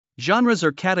Genres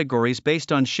are categories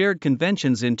based on shared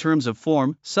conventions in terms of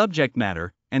form, subject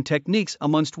matter, and techniques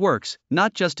amongst works,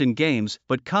 not just in games,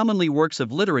 but commonly works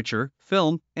of literature,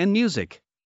 film, and music.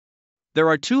 There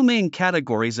are two main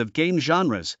categories of game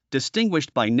genres,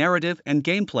 distinguished by narrative and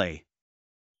gameplay.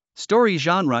 Story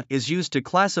genre is used to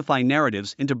classify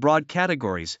narratives into broad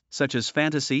categories, such as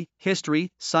fantasy,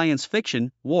 history, science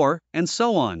fiction, war, and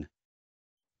so on.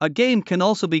 A game can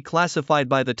also be classified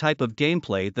by the type of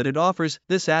gameplay that it offers.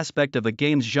 This aspect of a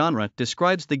game's genre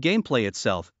describes the gameplay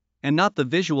itself, and not the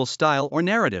visual style or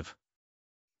narrative.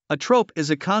 A trope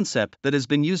is a concept that has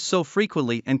been used so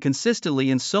frequently and consistently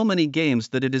in so many games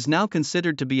that it is now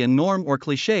considered to be a norm or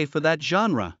cliché for that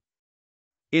genre.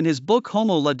 In his book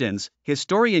Homo Ludens,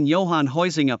 historian Johan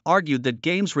Huizinga argued that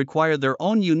games require their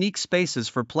own unique spaces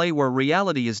for play where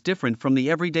reality is different from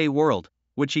the everyday world,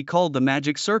 which he called the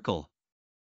magic circle.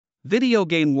 Video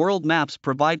game world maps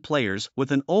provide players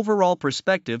with an overall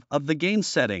perspective of the game's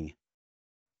setting.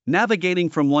 Navigating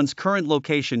from one's current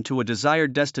location to a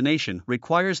desired destination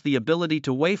requires the ability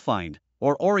to wayfind,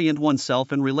 or orient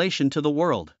oneself in relation to the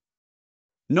world.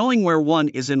 Knowing where one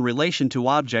is in relation to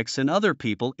objects and other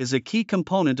people is a key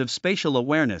component of spatial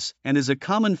awareness and is a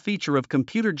common feature of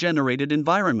computer-generated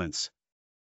environments.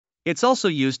 It's also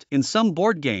used in some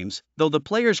board games, though the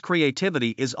player's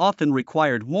creativity is often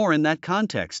required more in that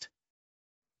context.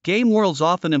 Game worlds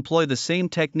often employ the same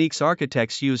techniques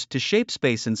architects use to shape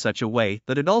space in such a way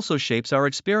that it also shapes our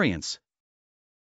experience.